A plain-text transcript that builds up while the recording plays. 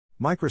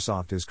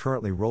Microsoft is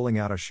currently rolling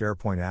out a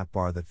SharePoint app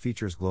bar that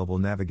features global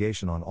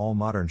navigation on all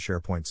modern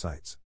SharePoint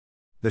sites.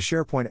 The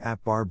SharePoint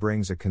app bar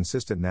brings a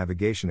consistent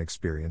navigation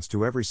experience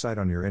to every site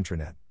on your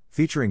intranet,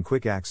 featuring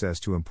quick access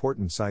to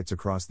important sites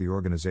across the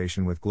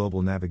organization with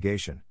global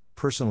navigation,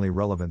 personally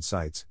relevant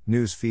sites,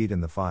 news feed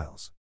and the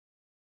files.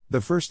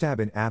 The first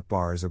tab in App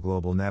Bar is a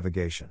global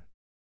navigation.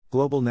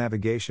 Global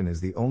navigation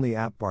is the only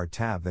App Bar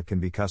tab that can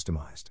be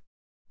customized.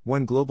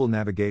 When global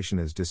navigation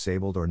is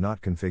disabled or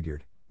not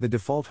configured, the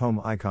default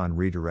home icon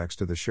redirects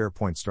to the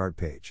SharePoint start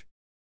page.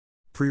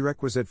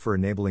 Prerequisite for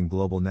enabling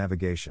global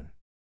navigation.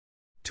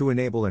 To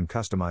enable and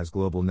customize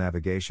global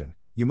navigation,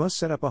 you must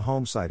set up a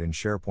home site in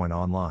SharePoint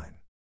Online.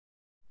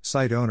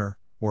 Site owner,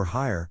 or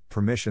higher,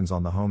 permissions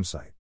on the home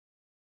site.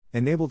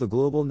 Enable the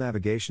global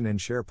navigation in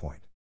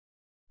SharePoint.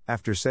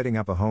 After setting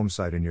up a home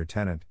site in your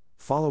tenant,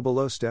 follow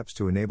below steps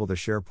to enable the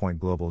SharePoint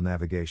global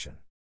navigation.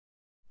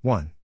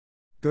 1.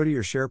 Go to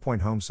your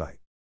SharePoint home site.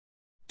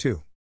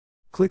 2.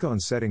 Click on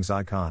Settings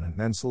icon and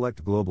then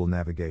select Global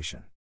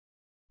Navigation.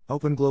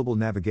 Open Global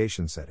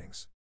Navigation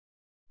Settings.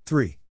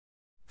 3.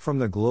 From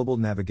the Global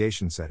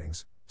Navigation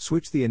Settings,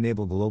 switch the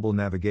Enable Global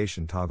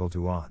Navigation toggle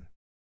to On.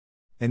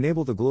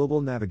 Enable the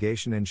global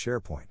navigation in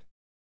SharePoint.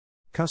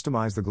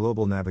 Customize the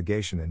global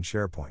navigation in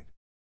SharePoint.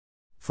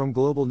 From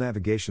Global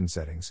Navigation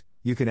Settings,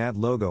 you can add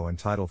logo and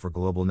title for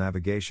global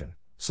navigation,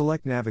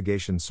 select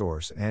navigation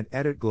source and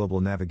edit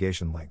global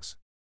navigation links.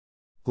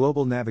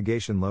 Global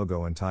navigation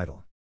logo and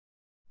title.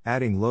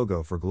 Adding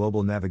logo for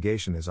global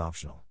navigation is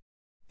optional.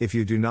 If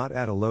you do not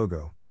add a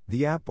logo,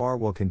 the app bar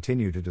will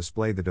continue to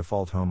display the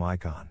default home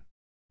icon.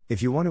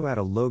 If you want to add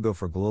a logo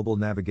for global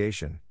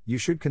navigation, you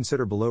should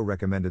consider below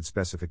recommended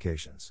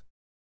specifications.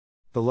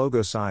 The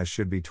logo size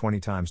should be 20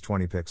 x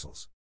 20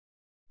 pixels.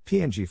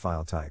 PNG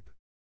file type.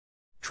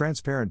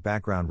 Transparent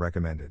background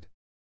recommended.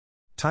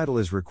 Title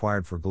is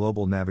required for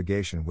global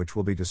navigation, which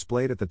will be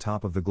displayed at the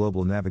top of the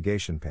global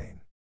navigation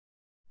pane.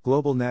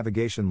 Global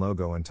navigation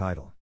logo and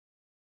title.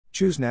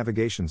 Choose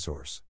navigation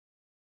source.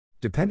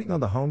 Depending on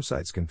the home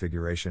site's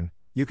configuration,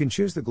 you can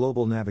choose the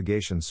global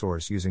navigation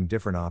source using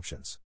different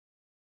options.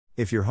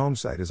 If your home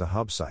site is a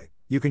hub site,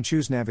 you can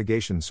choose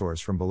navigation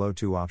source from below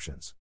 2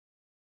 options.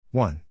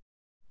 1.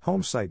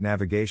 Home site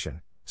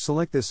navigation.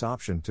 Select this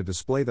option to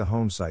display the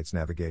home site's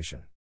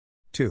navigation.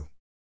 2.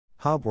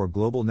 Hub or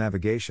global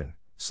navigation.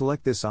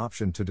 Select this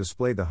option to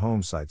display the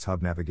home site's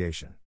hub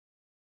navigation.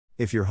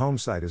 If your home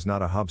site is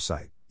not a hub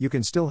site, you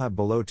can still have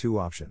below 2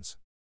 options.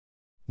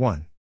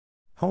 1.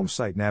 Home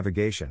site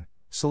navigation.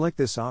 Select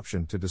this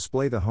option to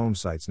display the home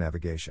site's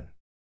navigation.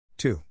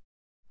 2.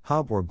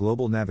 Hub or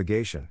global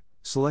navigation.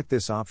 Select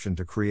this option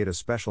to create a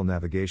special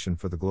navigation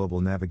for the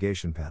global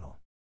navigation panel.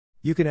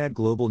 You can add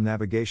global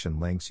navigation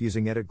links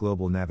using Edit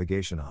Global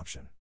Navigation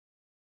option.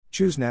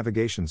 Choose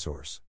navigation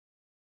source.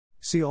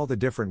 See all the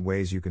different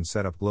ways you can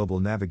set up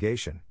global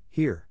navigation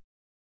here.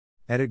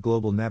 Edit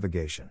global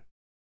navigation.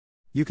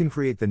 You can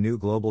create the new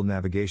global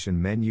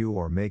navigation menu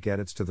or make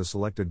edits to the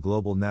selected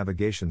global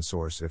navigation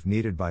source if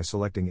needed by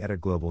selecting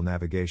Edit Global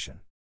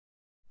Navigation.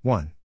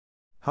 1.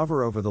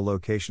 Hover over the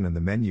location in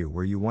the menu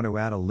where you want to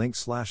add a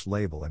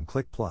link/label and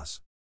click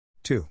plus.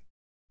 2.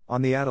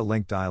 On the Add a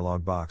Link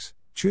dialog box,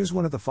 choose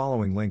one of the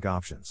following link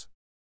options.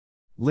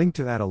 Link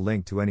to add a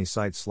link to any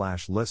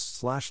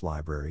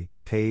site/list/library,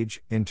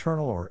 page,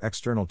 internal or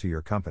external to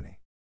your company.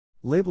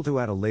 Label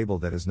to add a label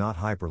that is not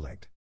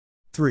hyperlinked.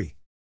 3.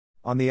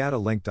 On the Add a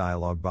Link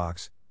dialog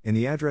box, in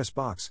the address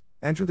box,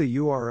 enter the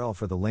URL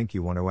for the link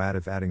you want to add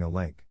if adding a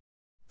link.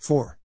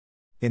 4.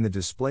 In the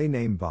display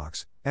name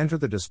box, enter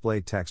the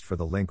display text for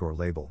the link or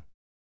label.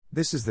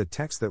 This is the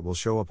text that will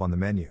show up on the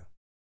menu.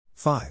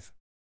 5.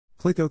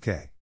 Click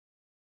OK.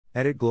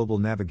 Edit global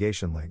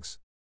navigation links.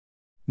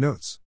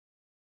 Notes.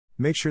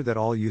 Make sure that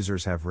all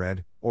users have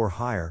read, or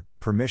higher,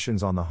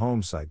 permissions on the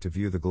home site to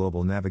view the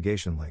global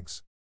navigation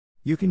links.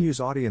 You can use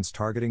audience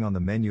targeting on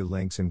the menu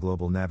links in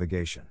global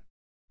navigation.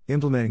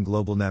 Implementing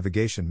global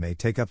navigation may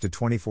take up to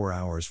 24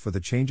 hours for the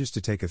changes to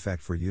take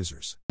effect for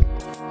users.